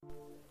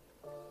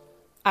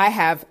I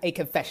have a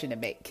confession to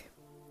make.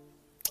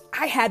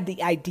 I had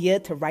the idea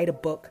to write a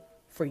book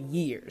for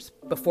years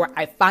before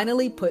I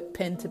finally put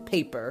pen to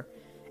paper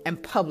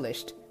and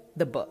published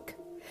the book.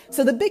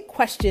 So the big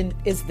question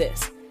is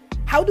this: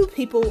 how do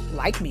people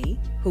like me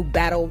who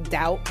battle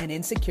doubt and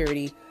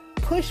insecurity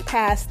push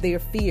past their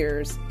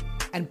fears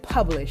and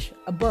publish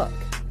a book?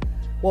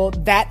 Well,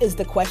 that is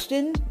the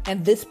question,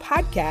 and this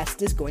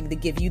podcast is going to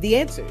give you the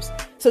answers.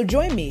 So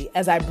join me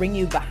as I bring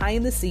you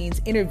behind the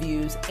scenes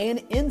interviews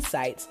and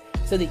insights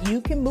so that you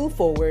can move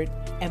forward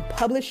and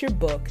publish your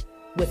book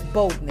with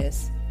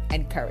boldness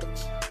and courage.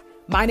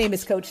 My name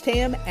is Coach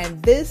Tam,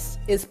 and this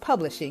is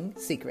Publishing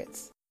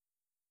Secrets.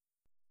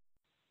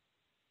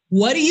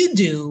 What do you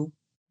do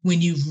when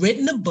you've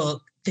written a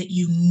book that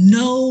you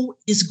know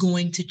is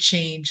going to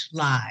change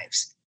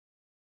lives,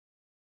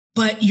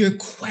 but you're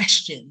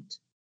questioned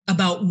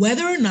about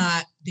whether or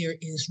not there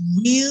is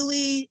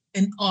really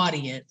an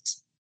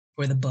audience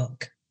for the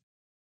book?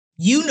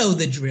 You know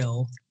the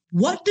drill.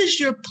 What does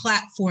your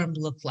platform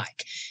look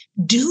like?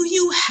 Do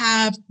you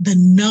have the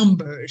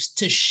numbers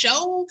to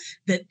show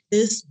that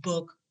this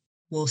book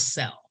will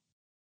sell?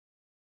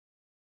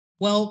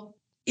 Well,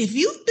 if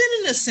you've been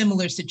in a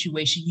similar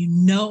situation, you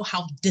know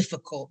how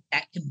difficult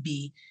that can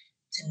be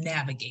to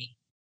navigate.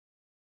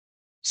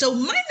 So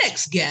my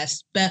next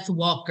guest, Beth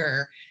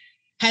Walker,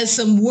 has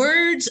some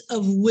words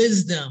of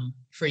wisdom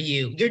for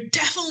you. You're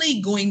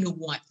definitely going to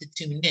want to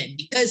tune in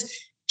because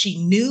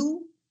she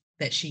knew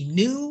that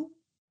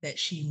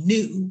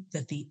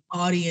the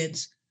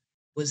audience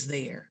was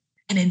there.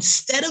 And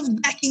instead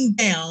of backing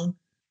down,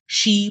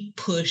 she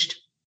pushed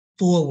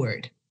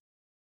forward.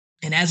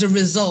 And as a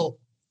result,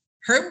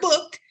 her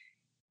book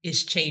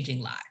is changing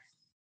lives.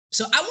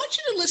 So I want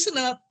you to listen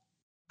up.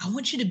 I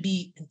want you to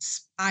be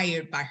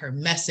inspired by her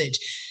message.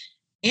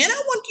 And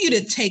I want you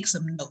to take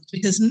some notes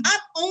because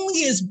not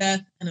only is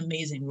Beth an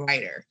amazing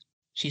writer,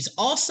 she's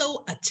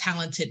also a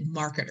talented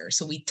marketer.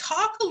 So we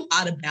talk a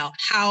lot about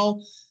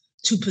how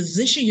to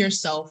position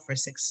yourself for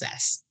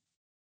success.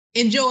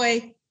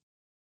 Enjoy.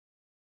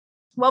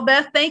 Well,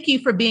 Beth, thank you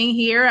for being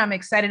here. I'm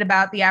excited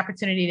about the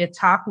opportunity to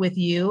talk with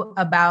you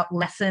about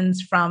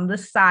lessons from the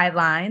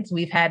sidelines.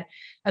 We've had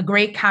a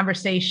great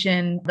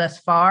conversation thus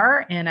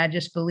far, and I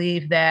just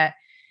believe that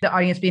the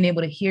audience being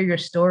able to hear your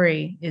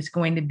story is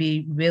going to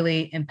be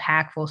really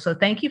impactful. So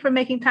thank you for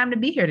making time to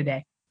be here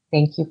today.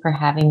 Thank you for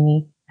having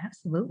me.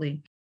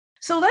 Absolutely.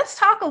 So let's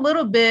talk a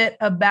little bit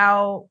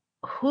about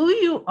who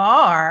you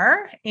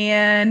are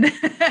and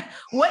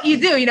what you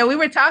do. You know, we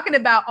were talking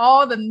about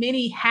all the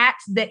many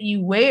hats that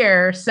you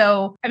wear.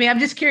 So, I'm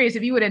just curious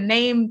if you were to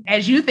name,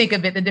 as you think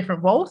of it, the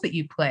different roles that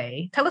you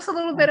play. Tell us a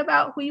little bit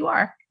about who you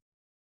are.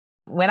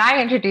 When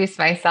I introduce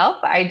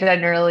myself, I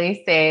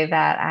generally say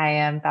that I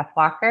am Beth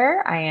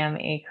Walker. I am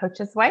a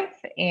coach's wife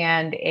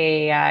and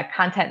a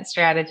content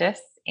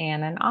strategist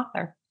and an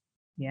author.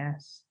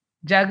 Yes.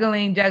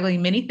 Juggling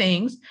many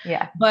things.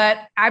 Yeah. But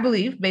I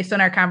believe, based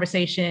on our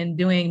conversation,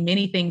 doing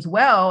many things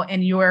well.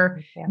 And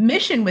your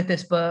mission with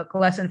this book,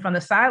 Lesson from the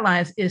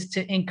Sidelines, is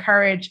to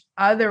encourage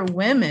other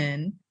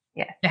women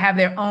to have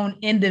their own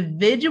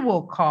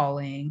individual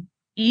calling,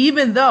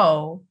 even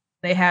though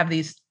they have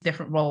these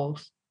different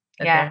roles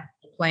that they're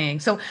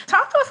playing. So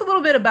talk to us a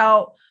little bit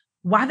about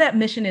why that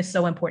mission is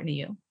so important to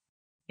you.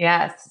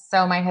 Yes.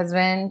 So my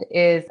husband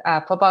is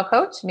a football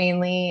coach,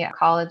 mainly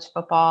college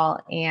football.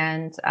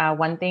 And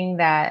one thing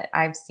that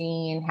I've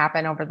seen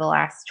happen over the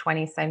last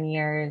 20 some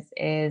years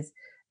is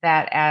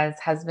that as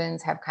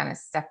husbands have kind of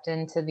stepped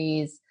into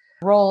these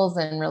roles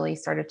and really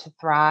started to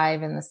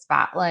thrive in the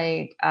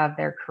spotlight of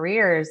their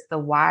careers, the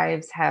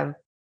wives have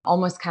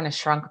almost kind of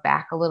shrunk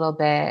back a little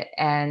bit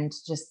and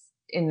just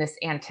in this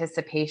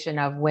anticipation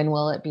of when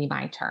will it be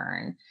my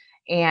turn?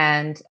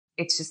 And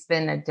it's just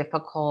been a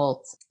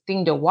difficult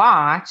thing to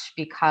watch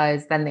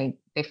because then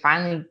they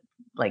finally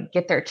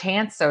get their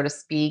chance, so to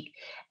speak.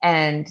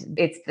 And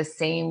it's the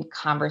same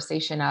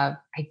conversation of,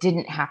 I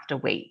didn't have to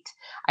wait.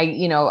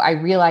 I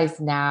realize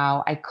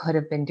now I could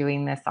have been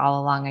doing this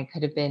all along. I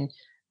could have been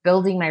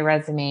building my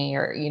resume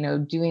or,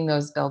 doing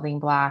those building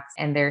blocks.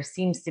 And there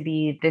seems to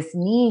be this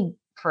need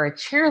for a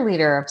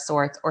cheerleader of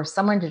sorts or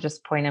someone to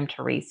just point them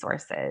to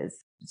resources.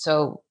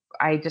 So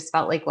I just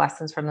felt like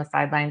Lessons from the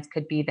Sidelines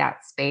could be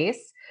that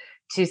space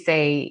to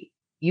say,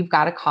 you've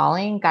got a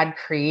calling. God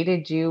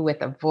created you with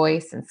a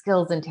voice and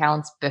skills and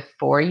talents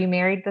before you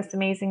married this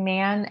amazing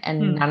man,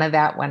 and none of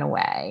that went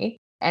away.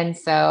 And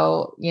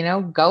so,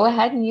 go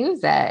ahead and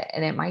use it.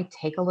 And it might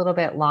take a little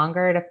bit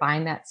longer to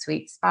find that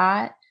sweet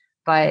spot,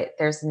 but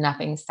there's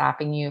nothing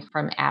stopping you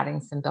from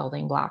adding some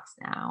building blocks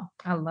now.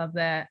 I love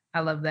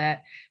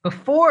that.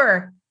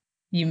 Before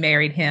you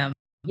married him.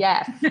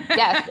 Yes,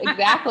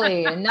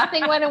 exactly. And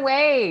nothing went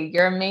away.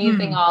 You're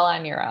amazing all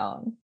on your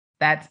own.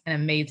 That's an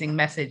amazing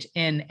message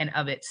in and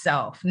of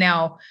itself.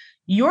 Now,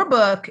 your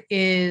book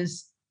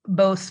is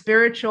both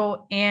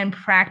spiritual and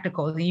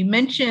practical. You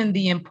mentioned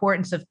the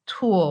importance of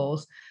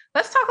tools.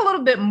 Let's talk a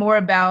little bit more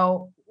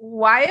about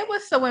why it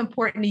was so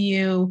important to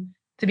you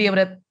to be able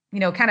to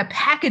kind of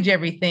package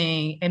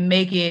everything and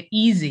make it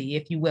easy,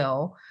 if you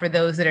will, for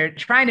those that are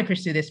trying to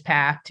pursue this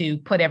path to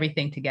put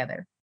everything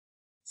together?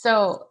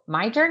 So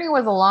my journey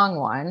was a long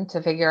one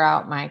to figure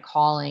out my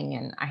calling,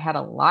 and I had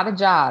a lot of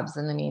jobs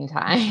in the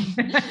meantime.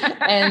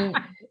 And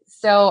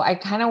so I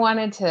kind of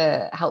wanted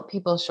to help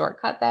people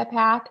shortcut that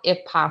path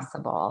if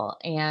possible.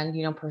 And,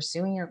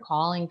 pursuing your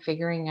calling,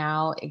 figuring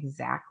out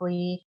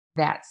exactly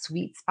that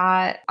sweet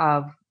spot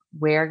of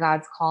where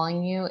God's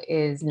calling you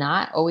is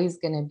not always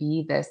going to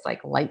be this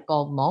like light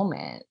bulb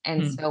moment.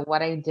 And so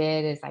what I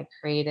did is I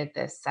created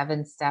this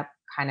 7-step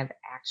kind of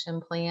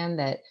action plan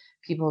that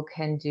people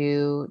can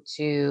do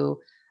to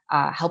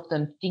help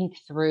them think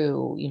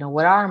through,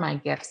 what are my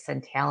gifts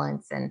and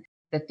talents and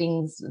the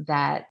things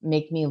that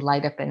make me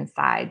light up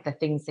inside, the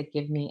things that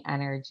give me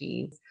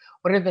energy.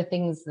 What are the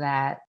things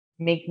that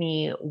make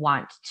me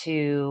want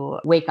to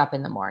wake up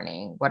in the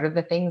morning? What are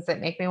the things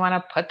that make me want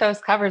to put those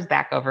covers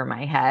back over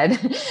my head?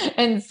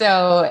 And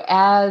so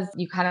as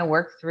you kind of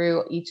work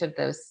through each of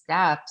those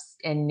steps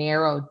and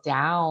narrow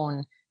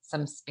down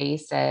some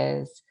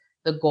spaces,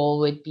 the goal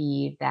would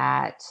be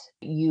that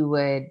you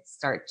would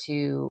start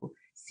to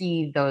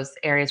see those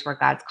areas where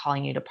God's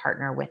calling you to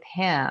partner with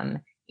Him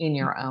in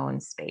your own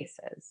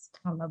spaces.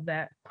 I love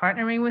that.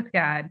 Partnering with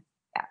God.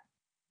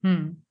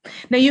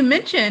 Now, you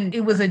mentioned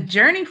it was a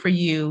journey for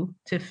you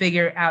to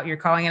figure out your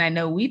calling. And I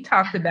know we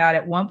talked about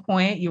at one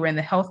point you were in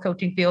the health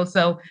coaching field.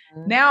 So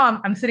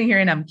now I'm sitting here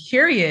and I'm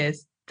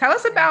curious. Tell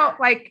us about,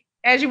 like,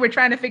 as you were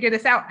trying to figure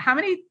this out,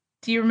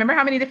 do you remember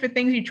how many different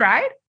things you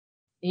tried?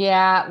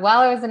 Yeah,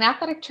 well, I was an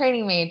athletic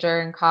training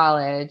major in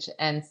college.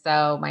 And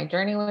so my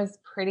journey was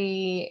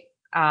pretty,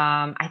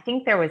 I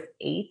think there was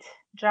 8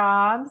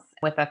 jobs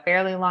with a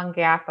fairly long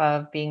gap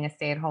of being a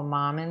stay-at-home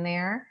mom in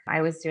there.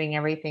 I was doing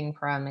everything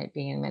from it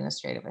being an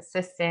administrative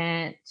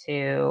assistant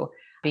to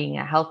being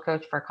a health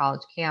coach for a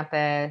college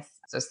campus.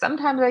 So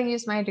sometimes I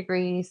used my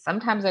degree,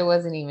 sometimes I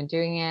wasn't even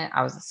doing it.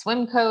 I was a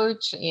swim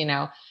coach,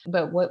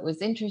 but what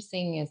was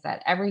interesting is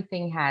that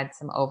everything had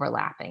some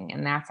overlapping.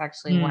 And that's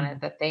actually one of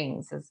the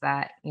things is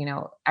that,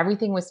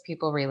 everything was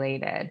people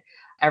related.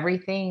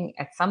 Everything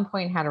at some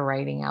point had a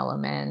writing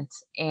element,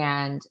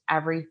 and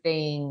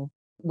everything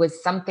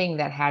was something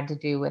that had to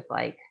do with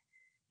like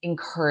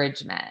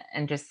encouragement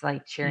and just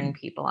like cheering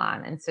people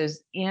on. And so,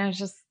 it's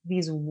just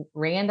these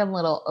random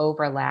little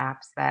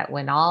overlaps that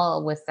when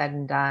all was said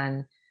and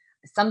done,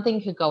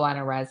 something could go on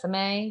a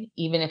resume,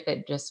 even if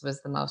it just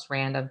was the most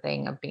random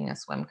thing of being a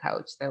swim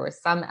coach. There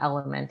was some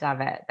element of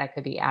it that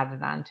could be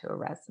added onto a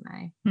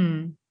resume.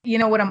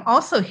 What I'm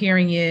also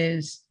hearing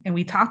is, and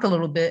we talked a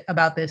little bit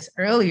about this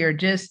earlier,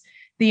 just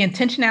the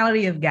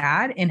intentionality of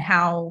God and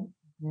how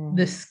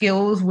the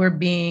skills were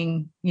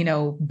being,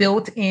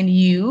 built in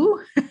you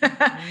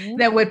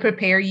that would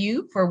prepare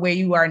you for where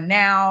you are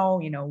now,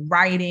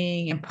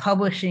 writing and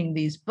publishing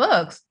these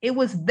books. It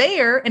was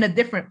there in a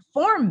different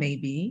form,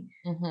 maybe,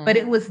 but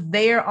it was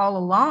there all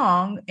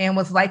along and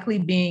was likely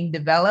being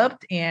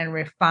developed and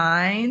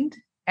refined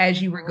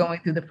as you were going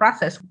through the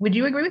process. Would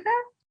you agree with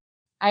that?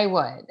 I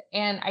would.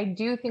 And I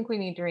do think we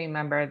need to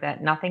remember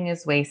that nothing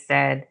is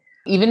wasted.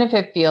 Even if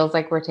it feels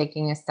like we're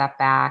taking a step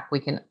back, we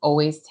can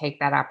always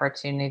take that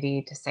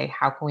opportunity to say,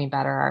 how can we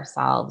better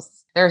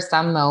ourselves? There are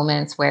some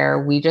moments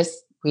where we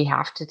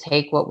have to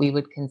take what we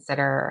would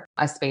consider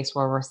a space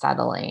where we're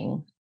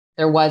settling.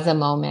 There was a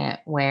moment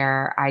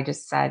where I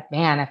just said,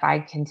 man, if I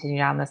continue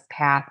down this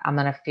path, I'm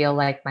going to feel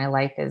like my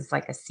life is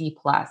like a C+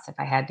 if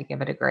I had to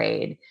give it a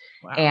grade.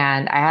 Wow.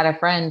 And I had a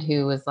friend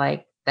who was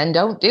like, then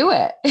don't do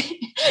it.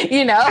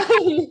 You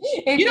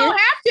don't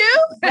have to.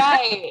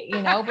 Right.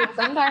 But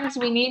sometimes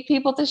we need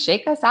people to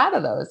shake us out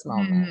of those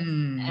moments.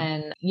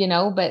 And,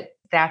 but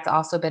that's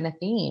also been a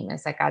theme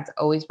is that God's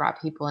always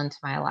brought people into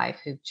my life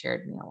who've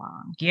cheered me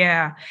along.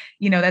 Yeah.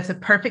 That's a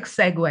perfect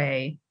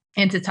segue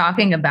into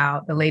talking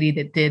about the lady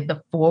that did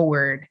the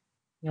foreword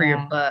for your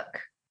book.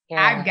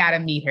 Yeah. I've got to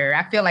meet her.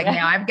 I feel like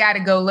now I've got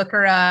to go look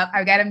her up.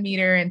 I've got to meet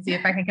her and see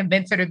if I can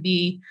convince her to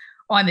be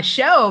on the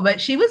show. But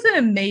she was an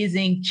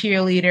amazing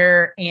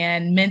cheerleader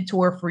and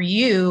mentor for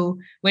you,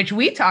 which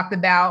we talked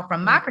about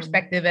from my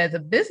perspective as a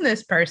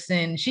business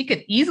person. She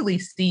could easily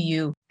see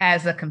you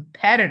as a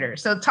competitor.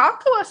 So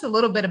talk to us a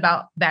little bit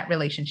about that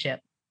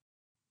relationship.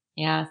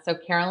 Yeah. So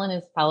Carolyn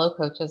is fellow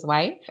coach's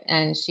wife,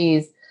 and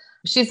she's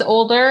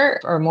older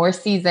or more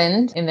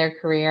seasoned in their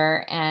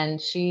career.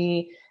 And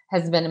she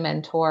has been a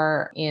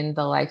mentor in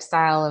the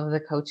lifestyle of the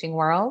coaching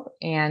world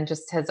and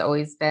just has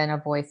always been a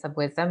voice of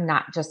wisdom,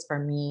 not just for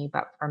me,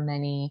 but for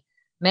many,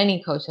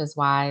 many coaches'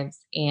 wives.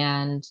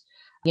 And,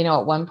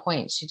 at one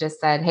point she just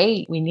said,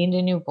 hey, we need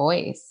a new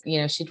voice.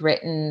 She'd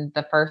written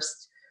the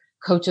first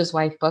coach's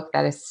wife book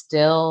that is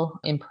still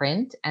in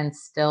print and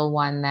still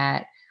one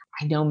that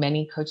I know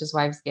many coaches'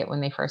 wives get when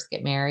they first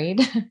get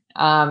married.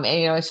 And,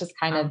 it's just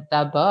kind of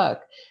the book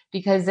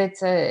because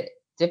it's a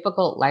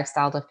difficult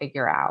lifestyle to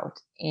figure out.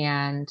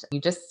 And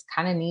you just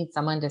kind of need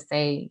someone to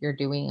say you're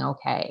doing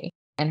okay.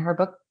 And her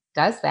book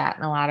does that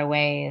in a lot of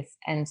ways.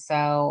 And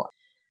so,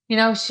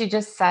 she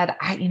just said,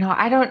 I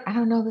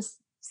don't know this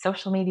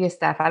social media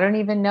stuff. I don't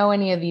even know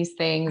any of these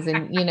things.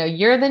 And,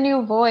 you're the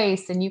new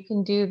voice and you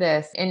can do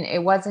this. And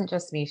it wasn't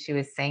just me. She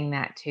was saying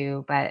that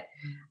too, but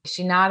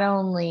she not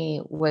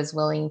only was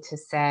willing to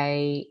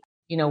say,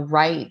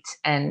 write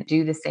and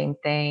do the same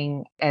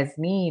thing as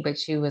me, but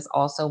she was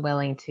also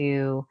willing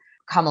to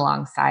come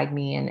alongside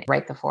me and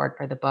write the foreword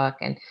for the book.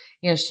 And,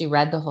 she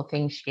read the whole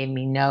thing. She gave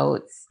me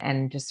notes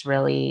and just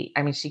really,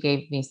 she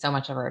gave me so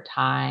much of her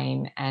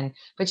time.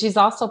 But she's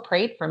also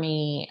prayed for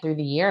me through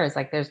the years.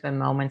 Like there's been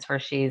moments where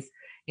she's,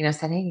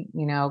 said, hey,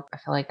 I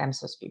feel like I'm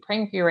supposed to be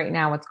praying for you right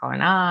now. What's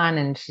going on?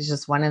 And she's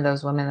just one of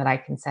those women that I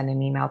can send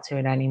an email to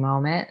at any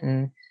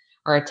moment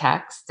or a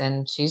text.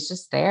 And she's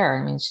just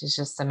there. She's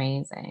just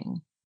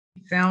amazing.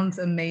 Sounds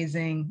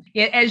amazing.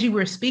 As you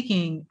were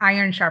speaking,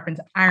 iron sharpens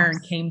iron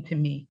came to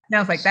me.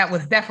 Sounds like that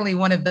was definitely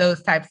one of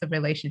those types of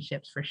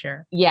relationships for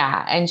sure.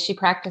 Yeah. And she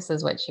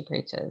practices what she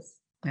preaches.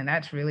 And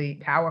that's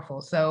really powerful.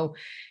 So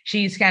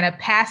she's kind of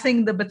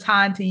passing the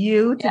baton to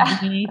you to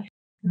be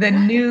the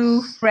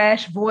new,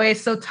 fresh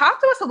voice. So talk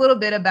to us a little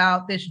bit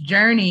about this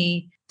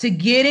journey to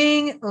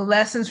getting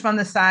Lessons from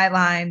the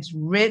Sidelines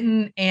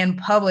written and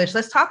published.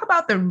 Let's talk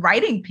about the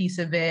writing piece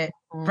of it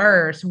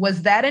first.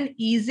 Was that an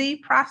easy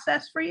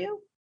process for you?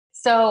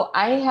 So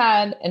I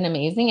had an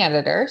amazing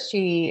editor.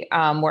 She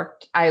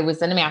I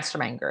was in a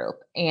mastermind group,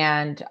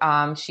 and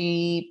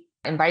she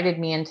invited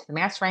me into the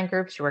mastermind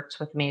group. She worked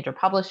with a major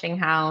publishing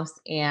house.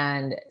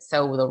 And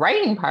so the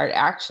writing part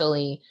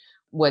actually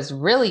was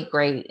really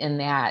great in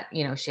that,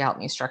 she helped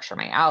me structure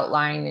my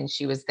outline, and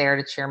she was there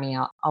to cheer me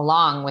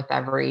along with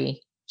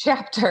every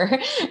chapter.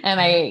 And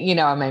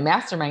my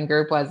mastermind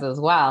group was as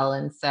well.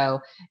 And so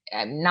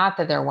not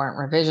that there weren't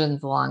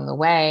revisions along the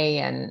way.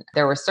 And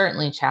there were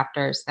certainly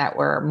chapters that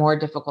were more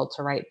difficult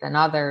to write than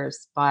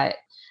others, but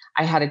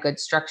I had a good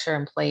structure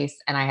in place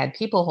and I had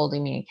people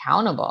holding me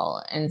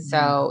accountable. And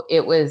so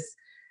it was,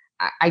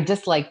 I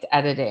disliked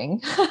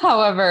editing.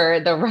 However,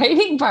 the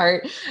writing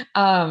part,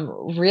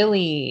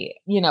 really,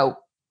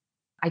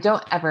 I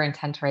don't ever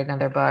intend to write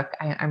another book.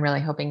 I'm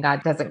really hoping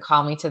God doesn't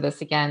call me to this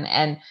again.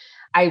 And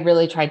I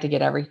really tried to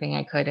get everything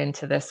I could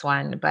into this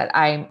one, but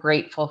I'm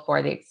grateful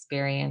for the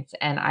experience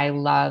and I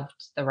loved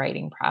the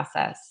writing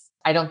process.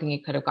 I don't think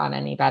it could have gone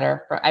any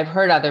better. I've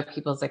heard other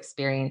people's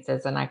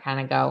experiences and I kind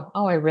of go,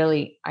 oh,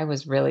 I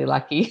was really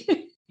lucky.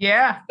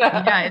 Yeah.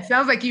 It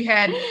sounds like you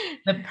had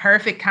the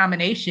perfect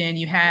combination.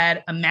 You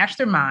had a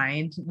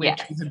mastermind,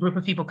 which is a group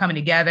of people coming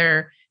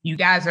together. You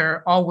guys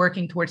are all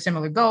working towards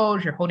similar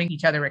goals. You're holding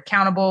each other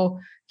accountable.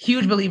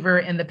 Huge believer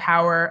in the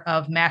power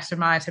of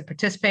masterminds and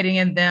participating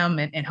in them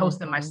and host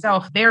them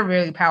myself. They're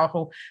really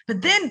powerful.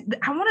 But then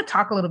I want to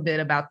talk a little bit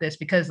about this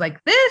because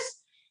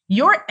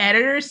your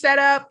editor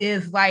setup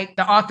is like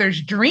the author's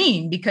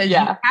dream because you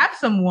have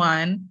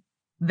someone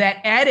that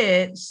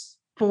edits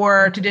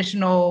for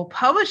traditional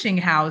publishing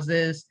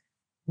houses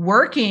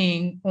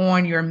working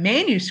on your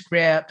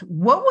manuscript.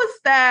 What was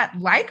that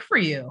like for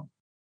you?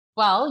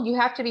 Well, you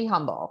have to be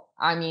humble.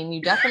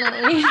 You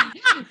definitely,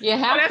 you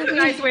have that's to a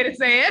nice way to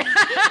say it.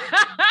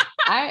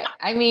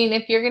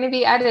 if you're going to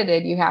be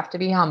edited, you have to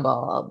be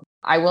humble.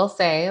 I will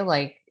say,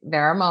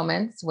 there are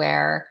moments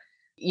where,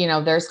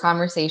 there's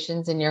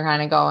conversations and you're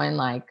kind of going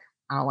like,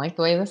 I don't like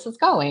the way this is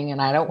going. And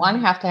I don't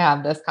want to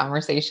have this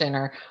conversation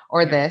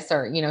or this,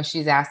 or,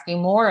 she's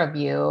asking more of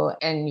you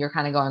and you're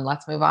kind of going,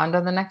 let's move on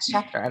to the next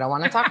chapter. I don't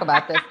want to talk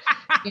about this,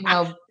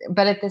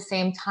 but at the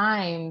same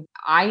time,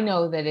 I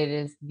know that it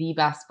is the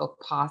best book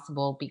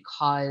possible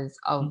because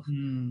of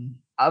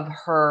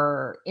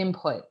her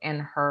input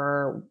and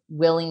her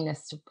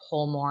willingness to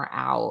pull more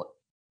out.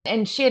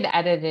 And she had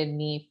edited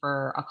me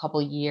for a couple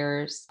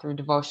years through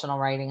devotional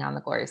writing on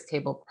the Glorious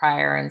Table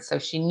prior. And so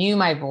she knew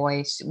my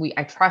voice.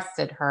 I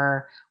trusted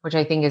her, which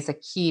I think is a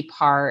key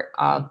part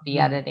of the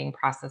editing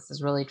process,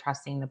 is really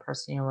trusting the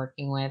person you're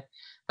working with.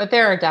 But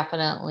there are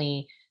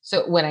definitely,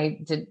 so when I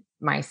did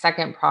my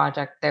second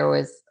project, there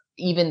was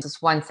even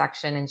just one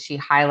section and she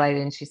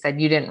highlighted and she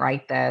said, you didn't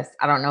write this.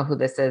 I don't know who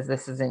this is.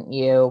 This isn't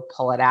you.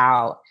 Pull it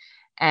out.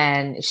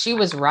 And she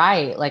was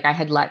right. I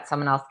had let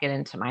someone else get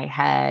into my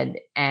head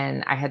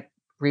and I had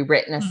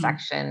rewritten a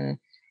section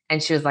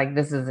and she was like,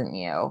 this isn't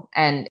you.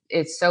 And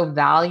it's so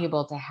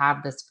valuable to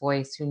have this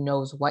voice who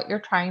knows what you're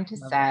trying to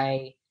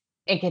say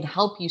and can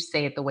help you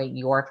say it the way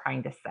you're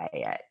trying to say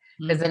it.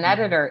 Because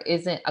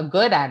a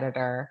good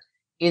editor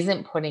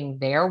isn't putting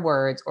their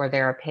words or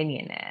their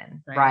opinion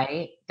in,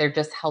 right? They're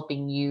just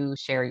helping you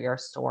share your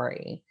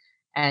story.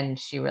 And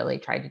she really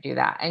tried to do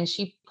that. And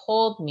she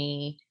pulled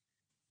me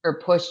or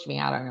pushed me,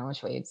 I don't know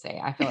which way you'd say.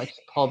 I feel like she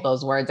pulled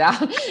those words out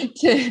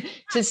to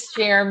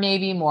share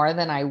maybe more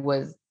than I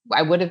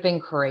would have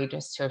been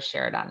courageous to have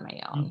shared on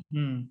my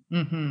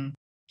own.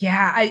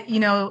 Yeah,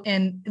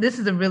 and this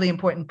is a really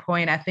important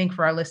point, I think,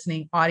 for our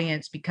listening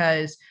audience,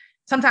 because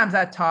sometimes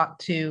I talk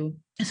to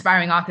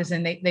aspiring authors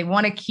and they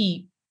want to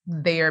keep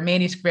their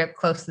manuscript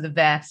close to the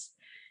vest.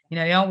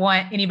 They don't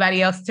want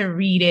anybody else to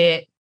read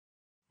it.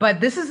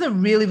 But this is a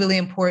really, really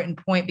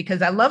important point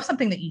because I love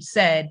something that you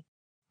said.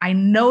 I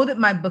know that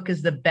my book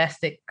is the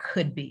best it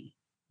could be,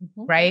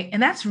 right?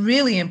 And that's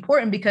really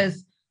important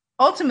because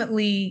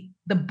ultimately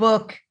the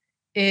book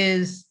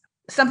is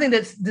something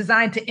that's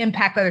designed to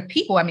impact other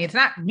people. I mean, it's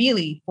not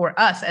really for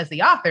us as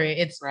the author,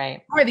 it's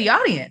for the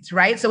audience,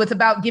 right? So it's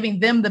about giving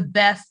them the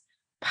best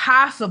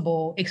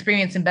possible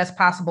experience and best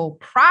possible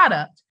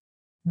product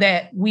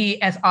that we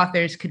as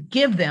authors could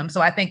give them.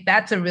 So I think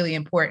that's a really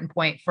important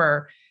point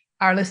for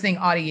our listening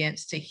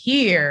audience to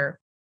hear.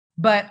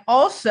 But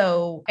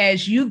also,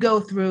 as you go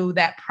through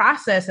that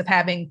process of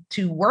having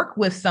to work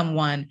with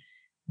someone,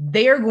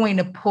 they're going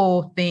to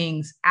pull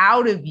things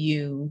out of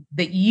you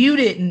that you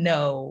didn't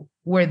know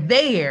were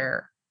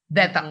there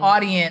that the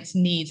audience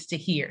needs to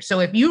hear. So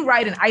if you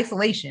write in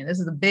isolation, this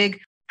is a big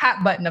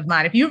hot button of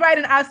mine. If you write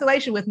in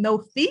isolation with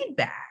no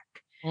feedback,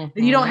 then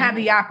you don't have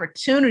the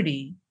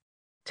opportunity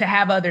to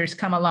have others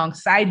come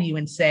alongside you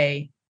and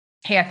say,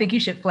 hey, I think you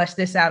should flesh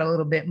this out a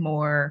little bit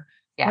more.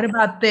 Yes. What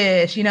about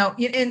this? You know,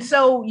 and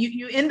so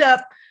you end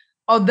up,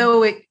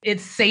 although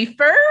it's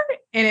safer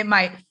and it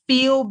might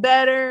feel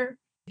better,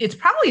 it's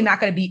probably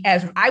not going to be,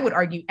 as I would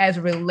argue, as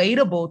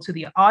relatable to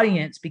the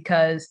audience,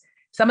 because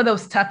some of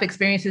those tough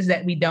experiences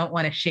that we don't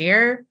want to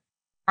share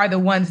are the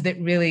ones that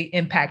really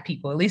impact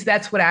people. At least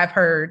that's what I've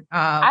heard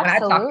when I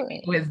talk to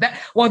people. Is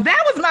that, well,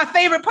 that was my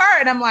favorite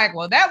part. And I'm like,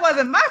 well, that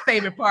wasn't my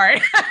favorite part.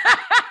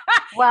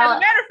 Well, as a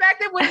matter of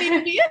fact, it wouldn't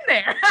even be in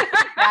there.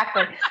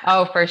 Exactly.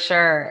 Oh, for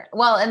sure.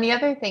 Well, and the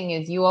other thing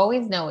is you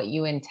always know what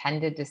you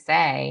intended to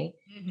say,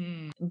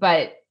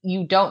 but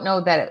you don't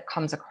know that it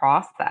comes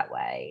across that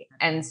way.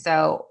 And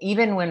so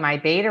even when my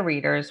beta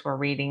readers were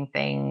reading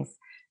things,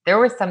 there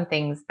were some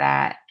things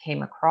that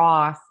came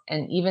across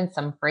and even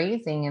some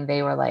phrasing, and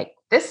they were like,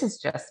 this is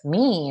just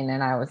mean.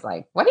 And I was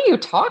like, what are you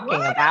talking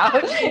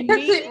about? Right.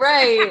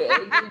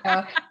 You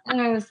know?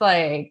 And I was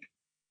like,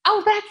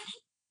 oh,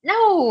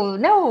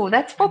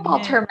 that's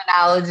football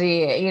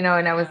terminology, you know?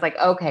 And I was like,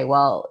 okay,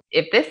 well,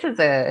 if this is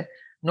a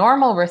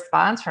normal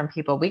response from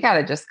people, we got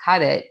to just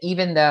cut it,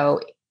 even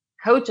though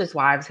coaches'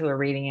 wives who are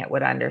reading it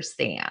would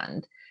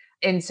understand.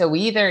 And so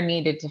we either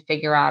needed to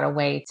figure out a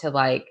way to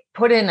like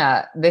put in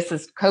this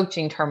is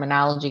coaching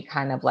terminology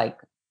kind of like,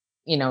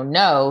 you know,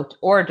 note,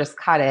 or just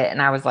cut it.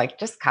 And I was like,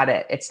 just cut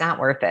it. It's not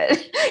worth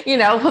it. You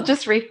know, we'll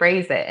just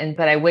rephrase it.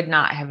 But I would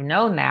not have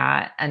known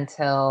that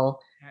until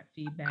that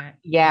feedback.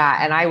 Yeah.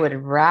 And I would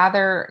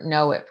rather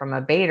know it from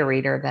a beta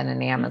reader than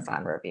an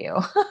Amazon review.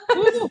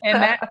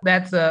 And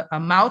that's a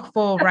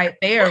mouthful right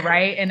there.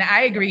 Right. And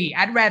I agree.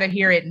 I'd rather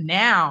hear it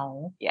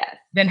now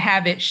than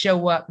have it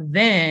show up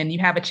then. You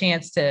have a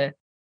chance to,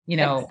 you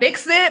know,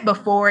 fix it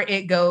before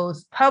it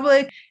goes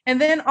public.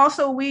 And then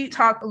also we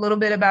talked a little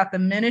bit about the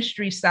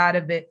ministry side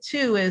of it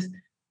too, is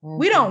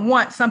we don't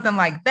want something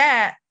like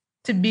that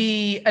to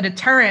be a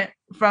deterrent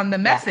from the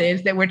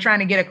message that we're trying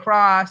to get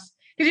across.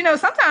 Because, you know,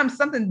 sometimes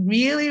something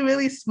really,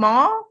 really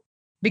small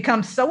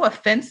becomes so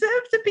offensive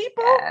to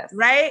people,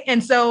 right?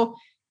 And so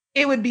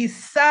it would be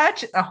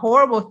such a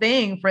horrible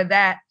thing for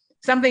that,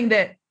 something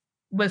that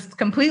was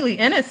completely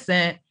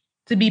innocent,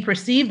 to be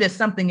perceived as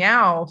something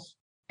else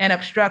and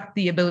obstruct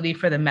the ability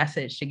for the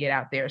message to get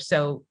out there.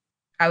 So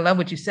I love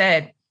what you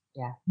said.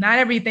 Yeah. Not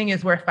everything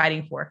is worth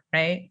fighting for,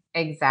 right?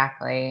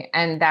 Exactly.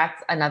 And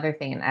that's another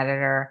thing an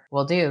editor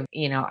will do.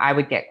 You know, I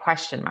would get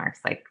question marks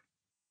like,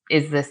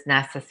 is this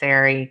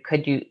necessary?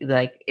 Could you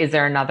is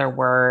there another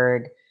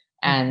word?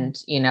 And,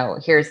 you know,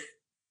 here's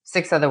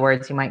 6 other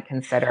words you might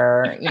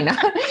consider, you know,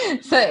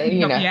 so,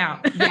 you know,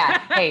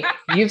 hey,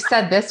 you've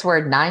said this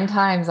word 9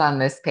 times on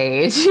this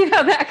page, you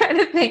know, that kind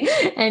of thing.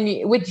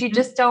 And which you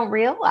just don't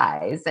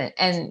realize.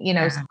 And you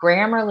know,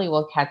 Grammarly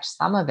will catch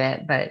some of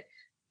it, but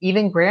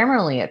even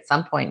Grammarly at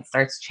some point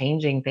starts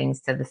changing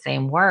things to the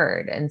same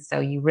word. And so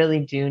you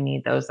really do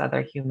need those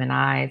other human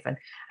eyes. And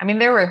I mean,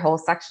 there were whole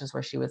sections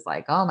where she was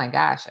like, oh my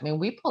gosh. I mean,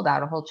 we pulled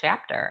out a whole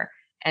chapter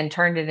and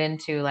turned it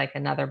into like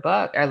another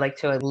book, or like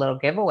to a little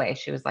giveaway.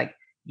 She was like,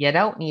 you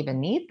don't even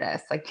need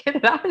this. Like, get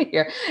it out of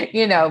here,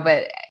 you know.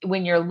 But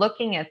when you're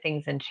looking at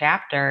things in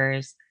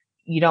chapters,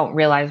 you don't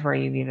realize where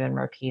you've even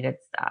repeated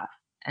stuff.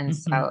 And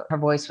so her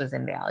voice was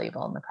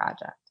invaluable in the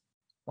project.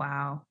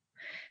 Wow.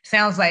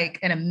 Sounds like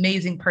an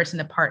amazing person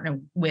to partner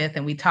with.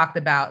 And we talked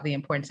about the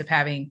importance of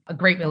having a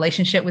great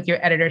relationship with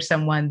your editor,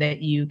 someone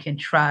that you can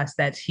trust.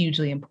 That's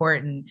hugely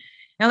important.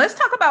 Now let's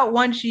talk about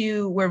once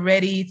you were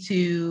ready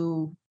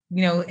to,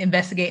 you know,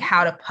 investigate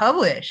how to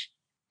publish.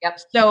 Yep.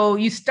 So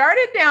you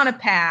started down a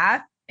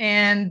path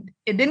and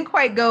it didn't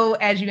quite go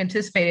as you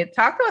anticipated.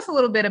 Talk to us a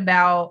little bit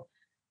about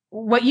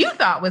what you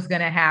thought was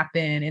going to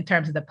happen in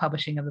terms of the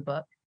publishing of the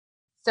book.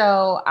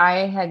 So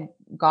I had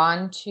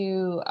gone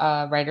to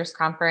a writers'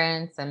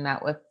 conference and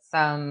met with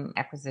some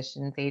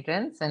acquisitions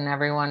agents, and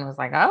everyone was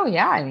like, oh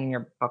yeah, I mean,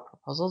 your book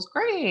proposal is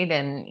great.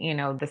 And, you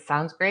know, this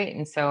sounds great.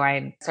 And so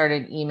I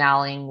started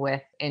emailing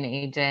with an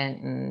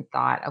agent and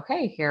thought,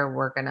 okay, here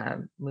we're going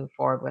to move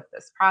forward with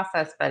this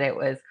process. But it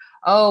was,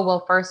 oh,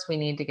 well, first we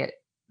need to get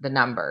the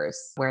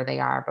numbers where they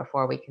are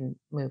before we can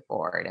move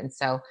forward. And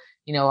so,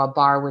 you know, a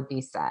bar would be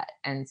set.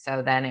 And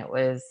so then it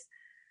was,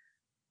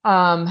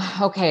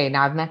 okay,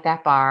 now I've met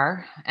that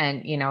bar,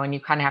 and, you know, and you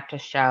kind of have to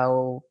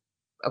show,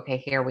 okay,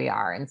 here we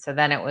are. And so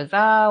then it was,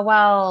 oh,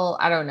 well,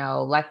 I don't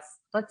know, let's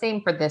let's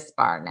aim for this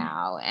bar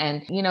now.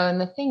 And,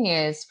 and the thing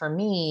is for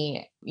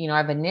me, I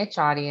have a niche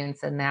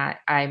audience in that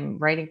I'm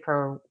writing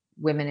for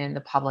women in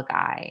the public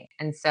eye.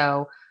 And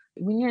so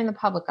when you're in the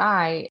public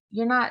eye,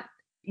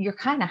 you're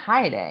kind of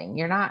hiding.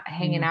 You're not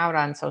hanging out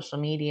on social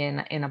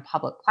media in a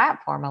public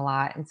platform a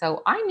lot. And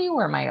so I knew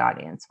where my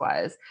audience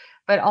was,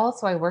 but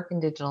also I work in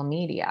digital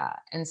media.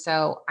 And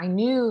so I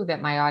knew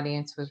that my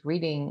audience was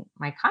reading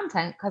my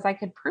content because I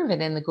could prove it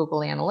in the Google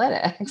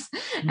Analytics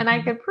and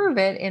I could prove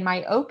it in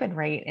my open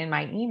rate in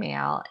my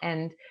email.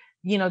 And,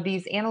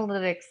 these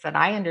analytics that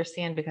I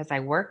understand because I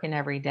work in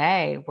every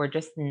day were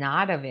just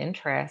not of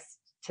interest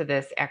to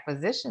this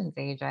acquisitions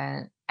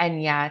agent.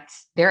 And yet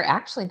they're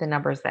actually the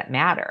numbers that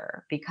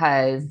matter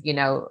because,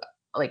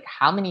 like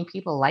how many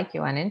people like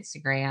you on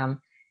Instagram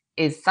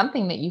is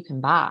something that you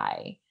can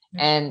buy.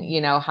 And,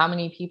 how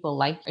many people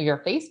like your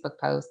Facebook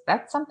post,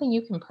 that's something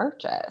you can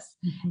purchase.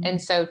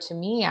 And so to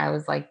me, I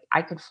was like,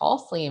 I could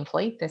falsely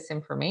inflate this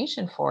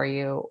information for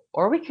you,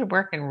 or we could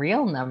work in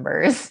real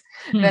numbers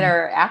that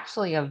are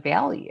actually of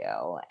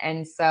value.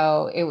 And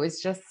so it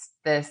was just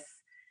this,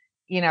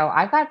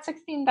 I've got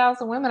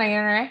 16,000 women I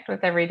interact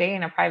with every day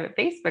in a private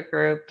Facebook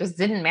group, just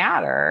didn't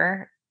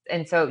matter.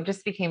 And so it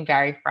just became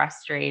very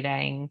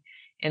frustrating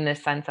in the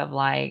sense of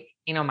like,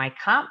 my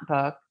comp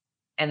book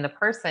and the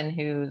person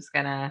who's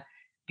going to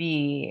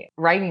be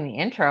writing the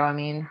intro. I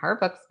mean, her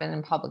book's been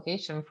in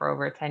publication for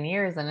over 10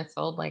 years and it's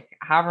sold like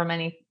however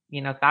many,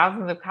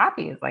 thousands of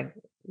copies. Like,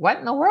 what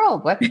in the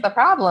world? What's the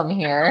problem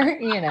here?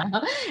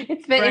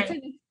 It's been, it's in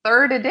its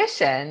third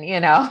edition,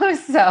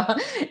 so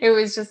it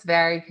was just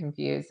very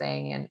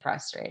confusing and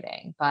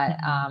frustrating. But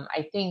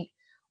I think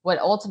what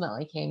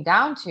ultimately came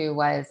down to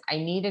was I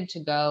needed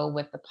to go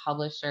with the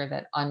publisher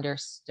that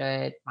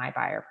understood my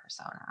buyer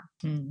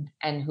persona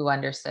and who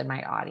understood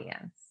my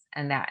audience.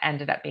 And that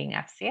ended up being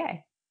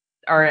FCA,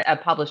 or a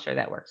publisher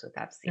that works with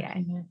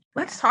FCA.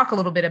 Let's talk a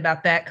little bit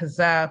about that because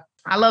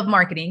I love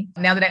marketing.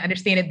 Now that I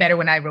understand it better,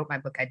 when I wrote my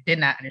book, I did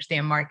not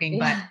understand marketing,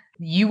 but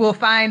you will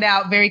find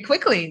out very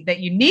quickly that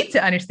you need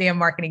to understand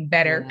marketing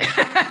better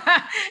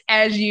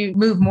as you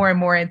move more and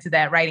more into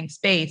that writing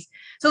space.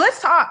 So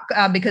let's talk,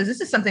 because this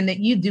is something that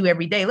you do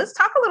every day. Let's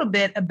talk a little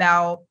bit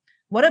about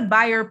what a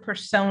buyer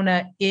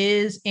persona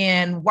is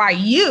and why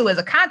you as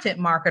a content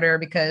marketer,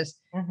 because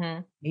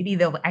maybe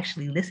they'll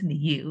actually listen to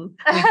you.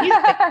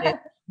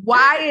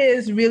 Why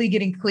is really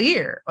getting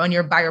clear on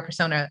your buyer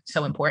persona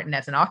so important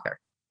as an author?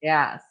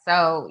 Yeah.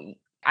 So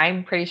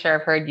I'm pretty sure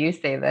I've heard you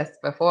say this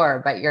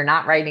before, but you're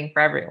not writing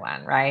for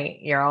everyone, right?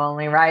 You're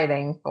only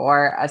writing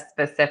for a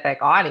specific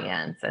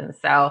audience. And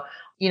so,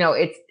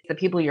 it's the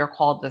people you're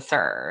called to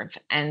serve.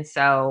 And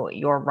so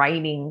you're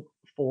writing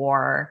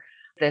for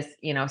this,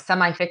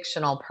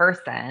 semi-fictional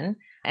person.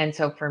 And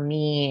so for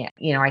me,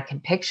 I can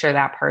picture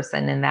that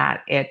person in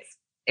that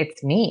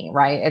it's me,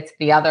 right? It's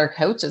the other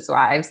coaches'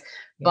 wives.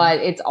 But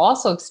it's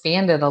also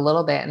expanded a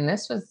little bit. And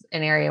this was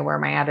an area where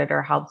my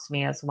editor helped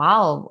me as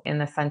well, in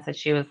the sense that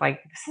she was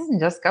like, this isn't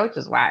just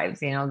coaches'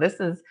 wives, this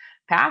is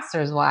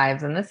pastors'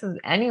 wives, and this is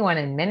anyone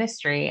in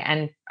ministry.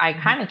 And I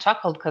kind of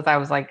chuckled because I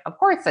was like, of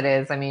course it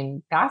is. I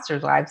mean,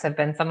 pastors' wives have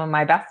been some of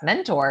my best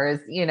mentors,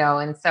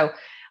 and so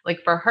like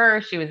for her,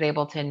 she was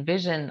able to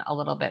envision a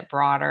little bit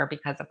broader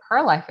because of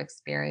her life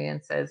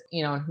experiences,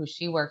 and who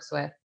she works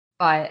with.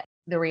 But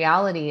the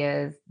reality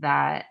is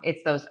that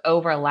it's those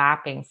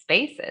overlapping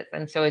spaces.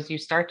 And so as you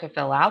start to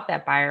fill out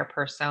that buyer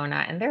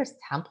persona, and there's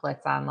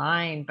templates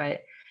online, but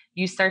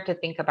you start to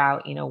think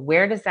about,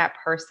 where does that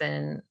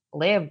person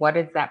live? What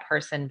does that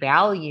person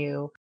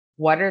value?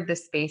 What are the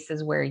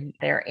spaces where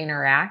they're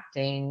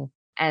interacting?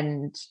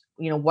 And,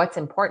 what's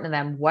important to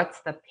them?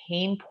 What's the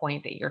pain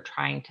point that you're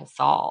trying to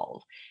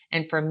solve?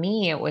 And for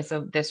me, it was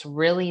this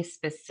really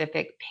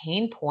specific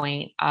pain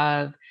point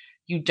of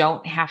you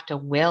don't have to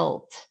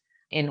wilt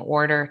in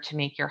order to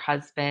make your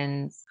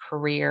husband's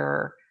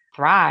career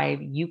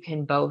thrive. You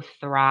can both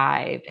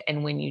thrive.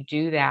 And when you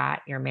do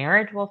that, your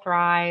marriage will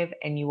thrive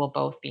and you will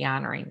both be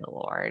honoring the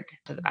Lord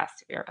to the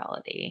best of your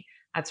ability.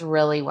 That's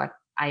really what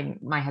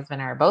my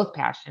husband and I are both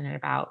passionate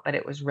about, but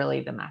it was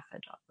really the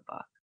message of the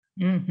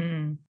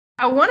book.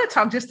 I want to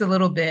talk just a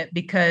little bit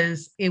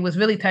because it was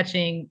really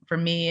touching for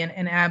me,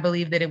 and I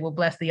believe that it will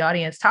bless the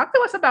audience. Talk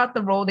to us about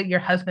the role that your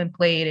husband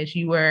played as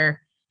you were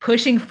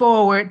pushing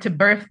forward to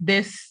birth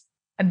this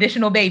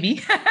additional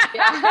baby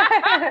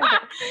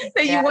that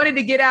you wanted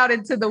to get out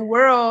into the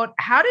world.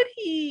 How did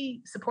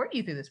he support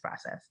you through this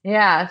process?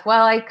 Yeah,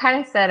 well, I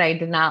kind of said I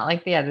did not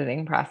like the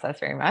editing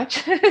process very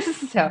much.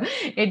 So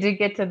it did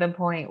get to the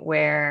point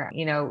where,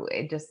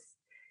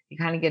 you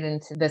kind of get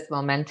into this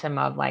momentum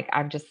of like,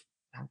 I've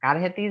got to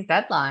hit these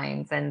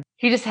deadlines. And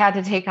he just had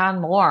to take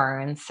on more.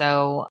 And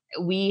so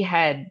we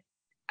had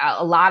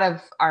a lot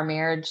of our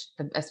marriage,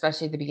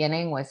 especially at the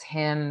beginning, was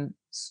him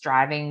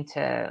striving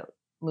to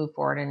move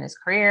forward in his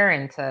career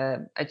and to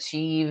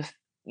achieve,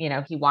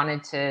 he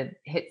wanted to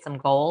hit some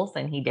goals,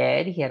 and he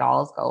did. He hit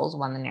all his goals,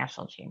 won the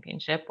national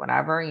championship,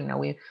 whatever,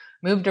 we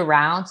moved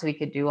around so we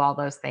could do all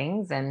those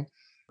things. And,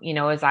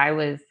 as I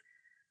was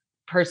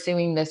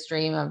pursuing this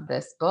dream of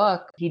this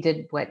book, he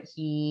did what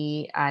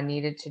he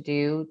needed to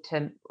do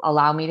to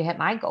allow me to hit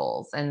my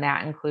goals. And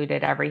that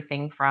included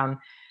everything from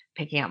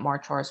picking up more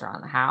chores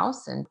around the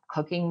house and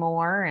cooking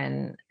more.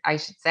 And I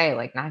should say,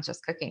 like, not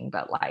just cooking,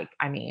 but like,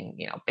 I mean,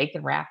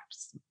 bacon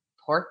wraps,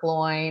 pork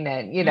loin,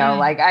 and,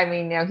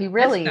 he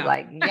really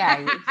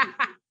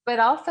but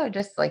also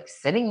just like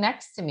sitting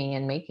next to me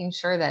and making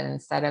sure that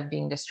instead of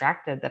being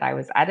distracted, that I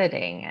was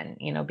editing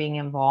and, being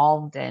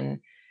involved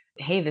in,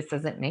 hey, this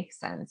doesn't make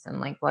sense.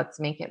 And like, let's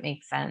make it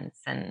make sense.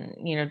 And,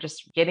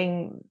 just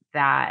getting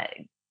that,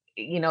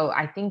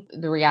 I think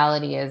the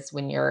reality is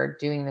when you're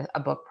doing a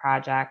book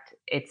project,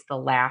 it's the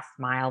last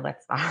mile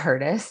that's the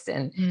hardest.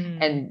 And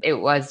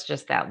it was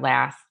just that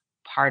last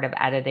part of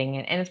editing.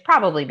 And it's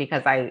probably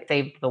because I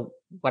saved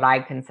what I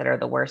consider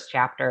the worst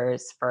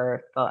chapters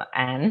for the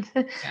end.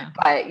 Yeah.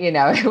 But,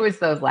 it was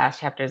those last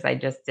chapters I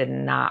just did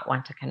not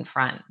want to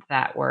confront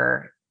that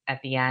were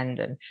at the end.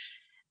 And,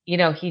 you're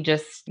going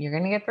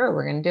to get through,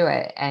 we're going to do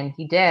it. And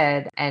he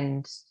did.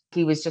 And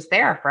he was just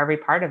there for every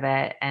part of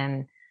it.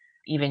 And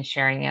even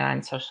sharing it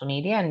on social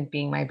media and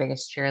being my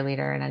biggest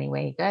cheerleader in any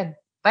way he could.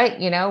 But,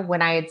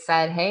 when I had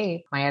said,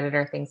 hey, my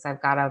editor thinks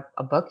I've got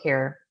a book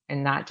here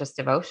and not just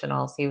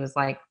devotionals, he was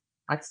like,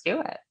 let's do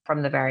it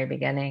from the very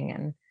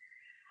beginning.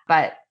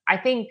 But I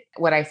think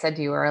what I said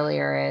to you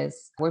earlier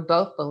is we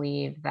both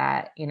believe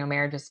that,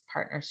 marriage is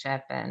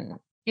partnership. And,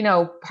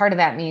 part of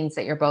that means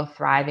that you're both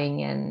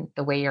thriving in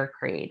the way you're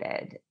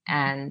created.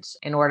 And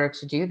in order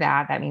to do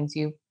that, that means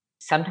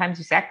sometimes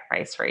you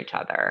sacrifice for each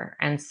other.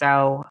 And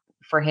so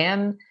for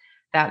him,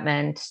 that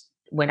meant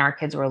when our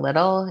kids were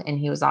little and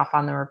he was off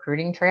on the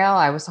recruiting trail,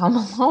 I was home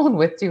alone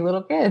with 2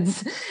 little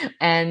kids.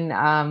 And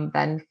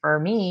then for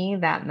me,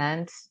 that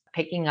meant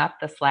picking up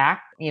the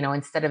slack,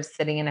 instead of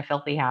sitting in a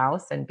filthy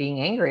house and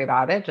being angry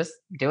about it, just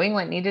doing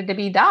what needed to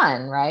be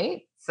done,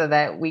 right? So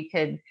that we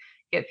could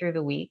get through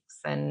the weeks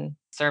and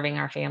serving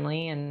our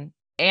family and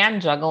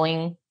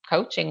juggling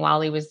coaching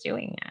while he was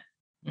doing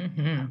it.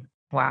 Mm-hmm.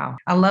 Wow.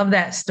 I love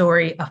that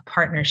story of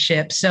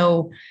partnership.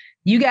 So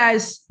you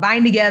guys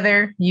bind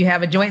together, you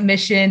have a joint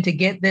mission to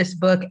get this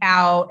book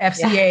out.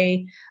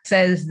 FCA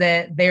says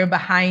that they're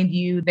behind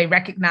you. They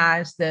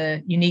recognize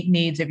the unique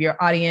needs of your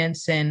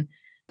audience. And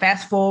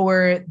fast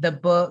forward, the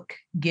book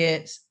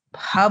gets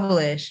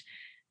published.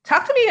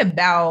 Talk to me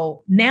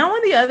about now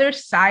on the other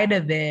side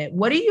of it.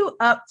 What are you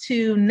up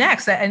to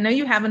next? I know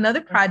you have another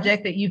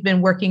project that you've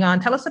been working on.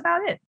 Tell us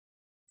about it.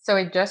 So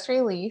I just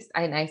released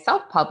and I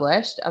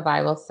self-published a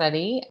Bible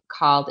study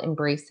called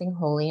Embracing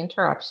Holy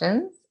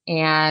Interruptions.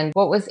 And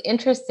what was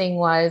interesting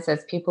was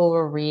as people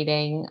were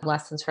reading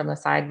Lessons from the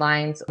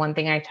Sidelines, one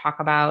thing I talk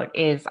about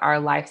is our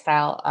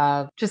lifestyle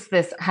of just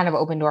this kind of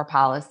open door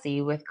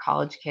policy with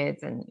college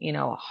kids and,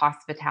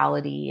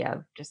 hospitality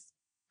of just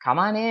come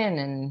on in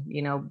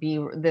and,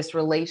 be this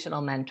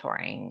relational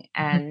mentoring.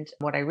 And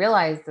what I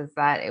realized is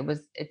that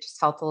it just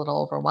felt a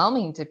little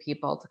overwhelming to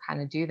people to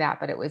kind of do that,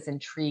 but it was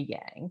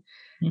intriguing.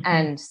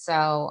 And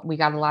so we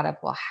got a lot of,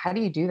 well, how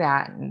do you do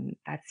that? And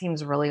that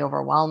seems really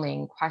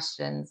overwhelming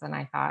questions. And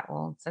I thought,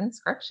 well, it's in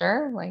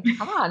scripture. Like,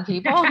 come on,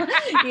 people,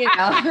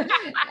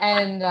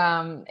 and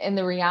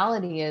the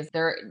reality is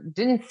there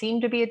didn't seem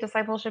to be a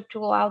discipleship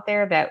tool out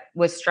there that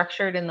was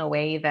structured in the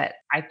way that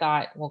I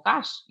thought, well,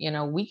 gosh,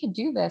 we could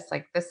do this.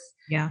 Like this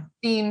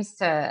seems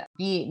to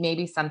be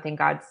maybe something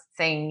God's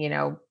saying,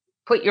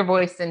 put your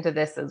voice into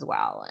this as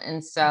well.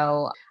 And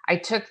so I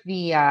took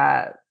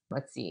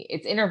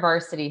it's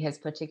InterVarsity has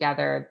put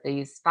together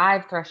these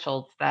 5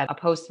 thresholds that a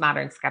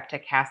postmodern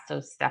skeptic has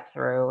to step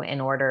through in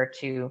order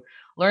to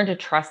learn to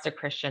trust a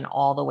Christian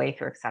all the way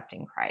through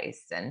accepting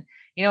Christ. And,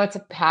 it's a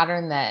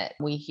pattern that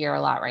we hear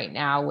a lot right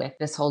now with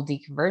this whole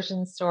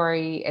deconversion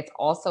story. It's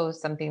also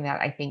something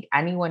that I think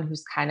anyone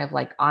who's kind of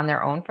like on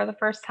their own for the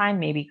first time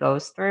maybe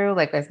goes through,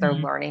 like as they're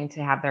learning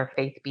to have their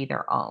faith be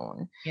their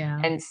own. Yeah.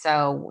 And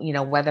so,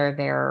 whether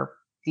they're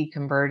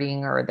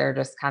deconverting or they're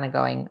just kind of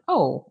going,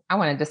 oh, I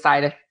want to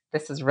decide if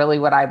this is really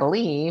what I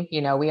believe.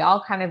 We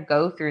all kind of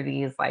go through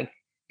these, like,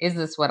 is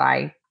this what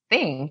I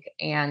think?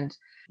 And,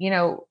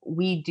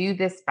 we do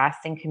this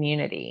best in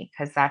community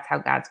because that's how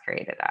God's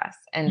created us.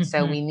 And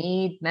so we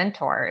need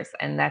mentors.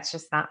 And that's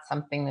just not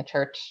something the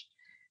church,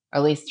 or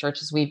at least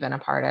churches we've been a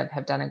part of,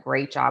 have done a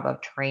great job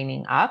of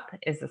training up,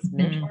 is this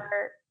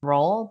mentor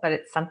role, but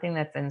it's something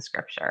that's in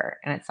scripture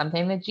and it's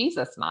something that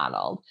Jesus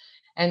modeled.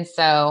 And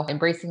so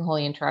Embracing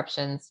Holy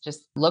Interruptions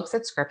just looks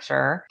at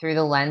scripture through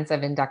the lens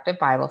of inductive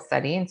Bible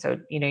study. And so,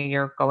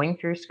 you're going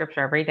through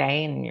scripture every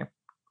day and you're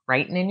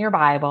writing in your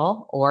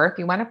Bible, or if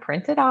you want to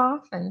print it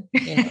off and,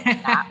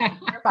 not in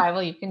your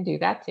Bible, you can do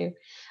that too.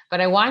 But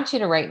I want you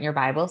to write in your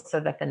Bible so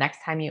that the next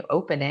time you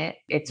open it,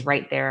 it's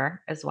right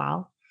there as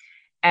well.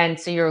 And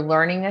so you're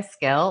learning a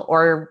skill,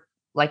 or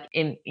like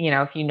if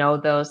you know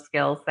those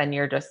skills, then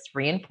you're just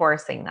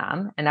reinforcing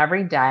them. And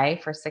every day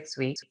for 6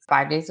 weeks,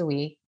 5 days a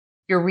week,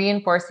 you're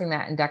reinforcing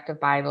that inductive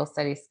Bible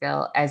study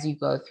skill as you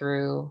go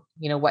through,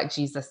 what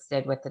Jesus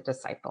did with the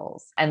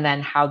disciples, and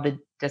then how the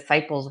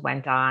disciples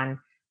went on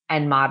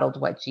and modeled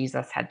what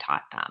Jesus had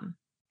taught them.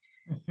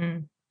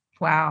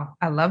 Wow.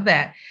 I love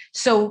that.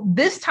 So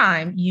this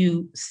time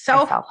you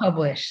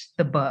self-published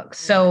the book.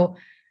 So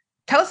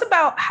tell us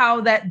about how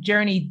that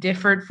journey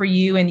differed for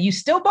you. And you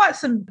still brought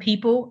some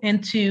people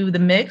into the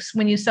mix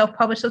when you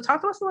self-published. So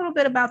talk to us a little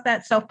bit about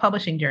that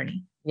self-publishing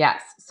journey.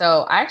 Yes.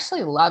 So I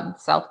actually loved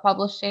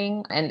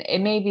self-publishing, and it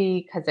may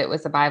be because it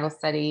was a Bible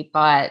study,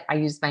 but I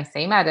used my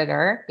same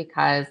editor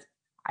because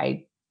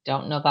I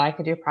don't know that I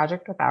could do a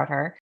project without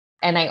her.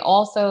 And I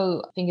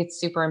also think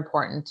it's super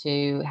important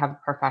to have a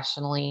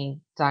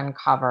professionally done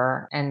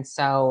cover. And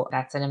so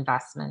that's an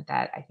investment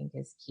that I think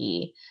is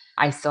key.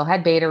 I still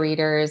had beta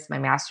readers. My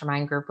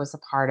mastermind group was a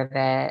part of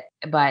it,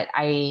 but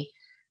I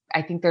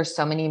think there's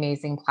so many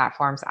amazing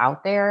platforms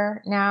out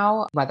there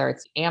now, whether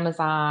it's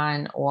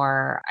Amazon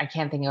or I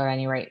can't think of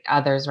any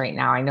others right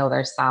now. I know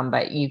there's some,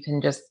 but you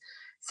can just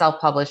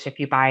self-publish if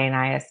you buy an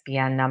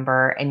ISBN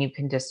number, and you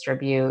can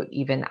distribute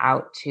even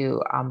out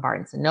to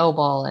Barnes &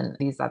 Noble and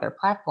these other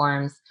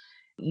platforms.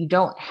 You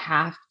don't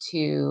have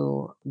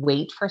to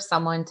wait for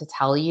someone to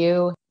tell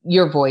you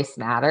your voice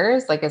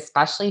matters, like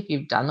especially if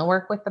you've done the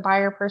work with the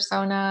buyer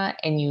persona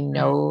and you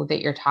know that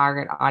your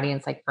target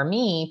audience, like for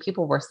me,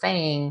 people were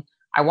saying,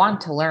 I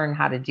want to learn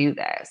how to do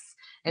this.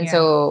 And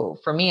so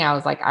for me, I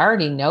was like, I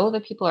already know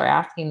that people are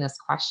asking this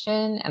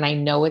question, and I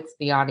know it's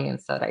the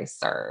audience that I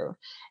serve.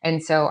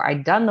 And so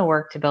I'd done the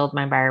work to build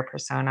my buyer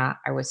persona.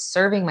 I was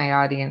serving my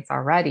audience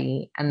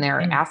already, and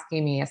they're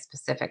asking me a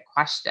specific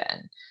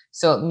question.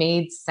 So it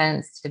made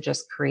sense to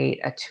just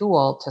create a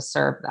tool to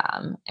serve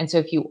them. And so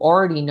if you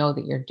already know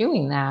that you're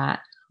doing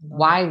that,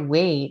 why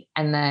wait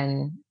and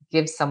then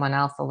give someone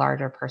else a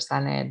larger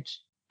percentage?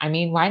 I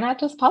mean, why not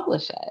just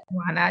publish it?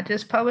 Why not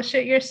just publish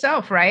it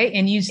yourself, right?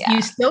 And you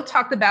still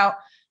talked about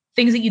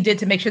things that you did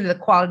to make sure that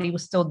the quality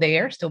was still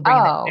there, still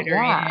bringing the editor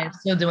in,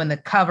 still doing the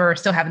cover,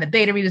 still having the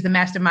beta readers, the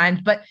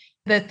masterminds. But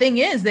the thing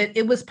is that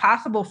it was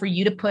possible for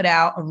you to put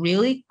out a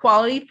really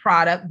quality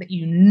product that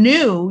you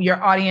knew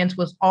your audience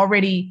was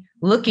already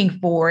looking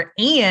for,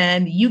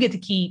 and you get to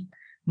keep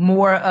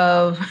more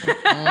of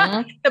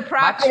the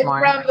profit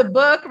from the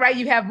book, right?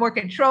 You have more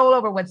control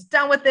over what's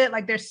done with it.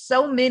 Like there's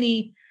so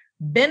many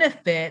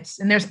benefits,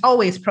 and there's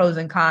always pros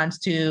and cons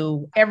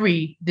to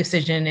every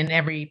decision and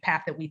every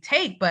path that we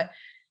take. But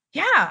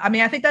yeah, I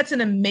mean, I think that's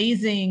an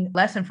amazing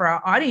lesson for our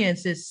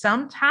audience is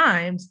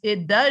sometimes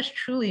it does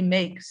truly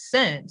make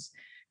sense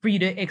for you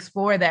to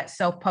explore that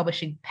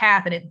self-publishing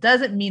path. And it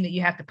doesn't mean that you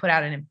have to put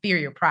out an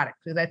inferior product,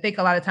 because I think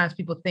a lot of times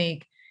people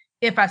think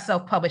if I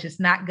self-publish, it's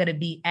not going to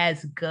be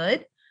as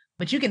good,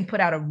 but you can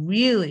put out a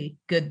really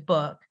good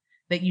book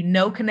that you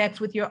know connects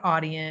with your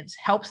audience,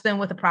 helps them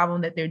with the problem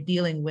that they're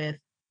dealing with,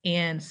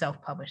 and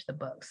self-publish the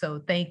book.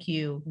 So thank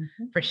you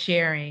for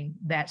sharing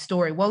that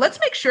story. Well, let's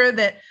make sure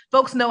that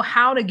folks know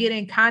how to get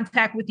in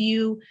contact with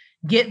you,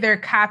 get their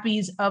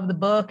copies of the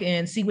book,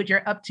 and see what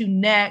you're up to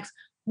next.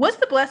 What's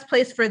the best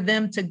place for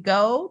them to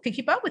go to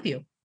keep up with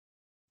you?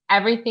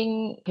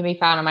 Everything can be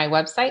found on my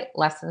website,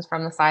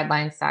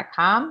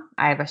 lessonsfromthesidelines.com.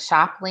 I have a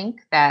shop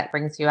link that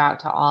brings you out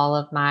to all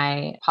of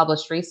my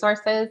published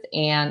resources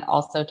and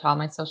also to all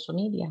my social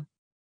media.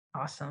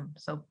 Awesome.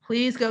 So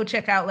please go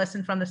check out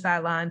Lesson from the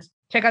Sidelines.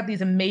 Check out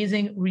these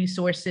amazing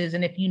resources.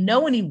 And if you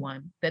know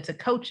anyone that's a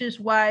coach's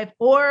wife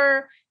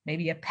or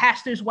maybe a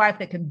pastor's wife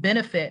that can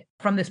benefit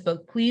from this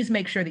book, please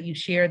make sure that you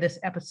share this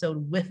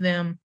episode with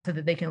them so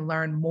that they can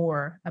learn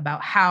more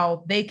about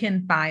how they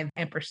can find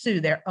and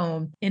pursue their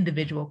own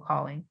individual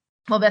calling.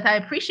 Well, Beth, I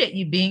appreciate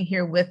you being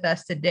here with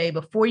us today.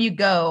 Before you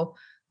go,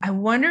 I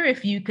wonder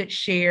if you could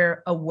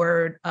share a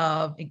word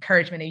of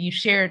encouragement. And you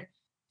shared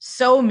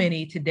so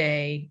many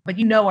today, but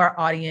you know our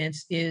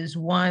audience is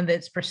one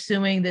that's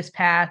pursuing this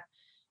path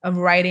of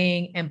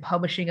writing and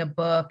publishing a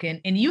book. And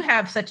you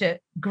have such a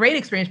great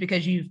experience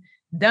because you've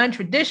done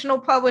traditional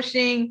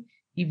publishing,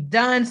 you've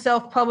done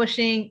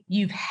self-publishing,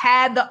 you've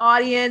had the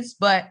audience,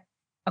 but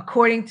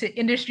according to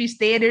industry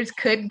standards,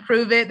 couldn't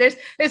prove it. There's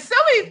so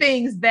many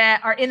things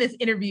that are in this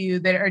interview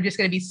that are just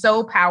going to be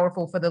so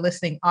powerful for the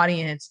listening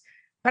audience.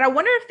 But I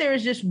wonder if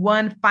there's just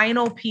one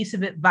final piece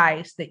of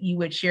advice that you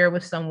would share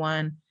with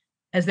someone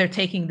as they're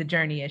taking the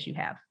journey as you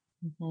have.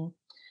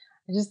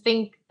 I just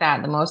think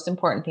that the most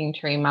important thing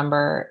to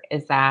remember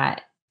is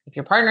that if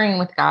you're partnering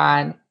with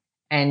God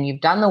and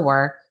you've done the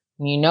work,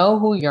 and you know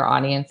who your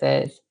audience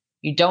is,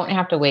 you don't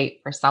have to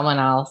wait for someone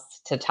else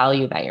to tell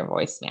you that your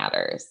voice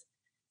matters.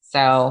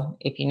 So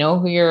if you know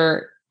who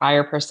your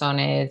buyer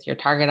persona is, your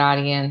target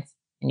audience,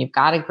 and you've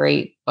got a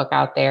great book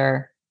out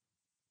there,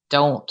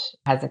 don't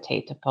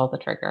hesitate to pull the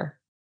trigger.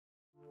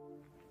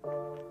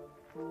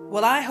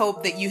 Well, I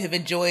hope that you have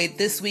enjoyed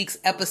this week's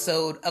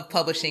episode of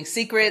Publishing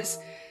Secrets,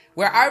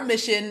 where our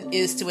mission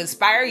is to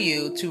inspire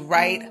you to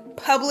write,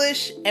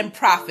 publish, and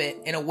profit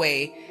in a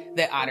way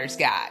that honors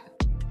God.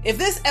 If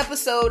this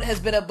episode has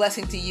been a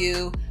blessing to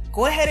you,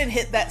 go ahead and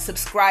hit that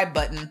subscribe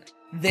button,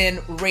 then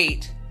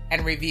rate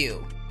and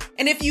review.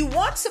 And if you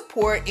want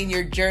support in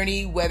your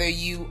journey, whether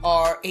you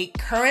are a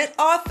current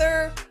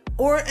author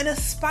or an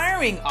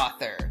aspiring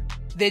author,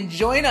 then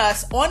join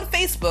us on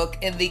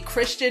Facebook in the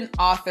Christian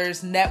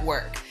Authors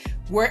Network.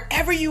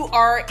 Wherever you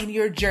are in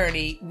your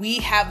journey, we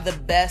have the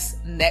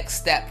best next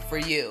step for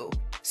you.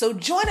 So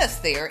join us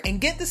there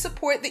and get the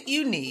support that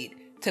you need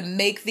to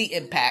make the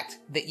impact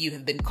that you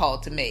have been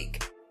called to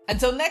make.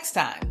 Until next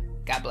time,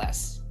 God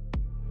bless.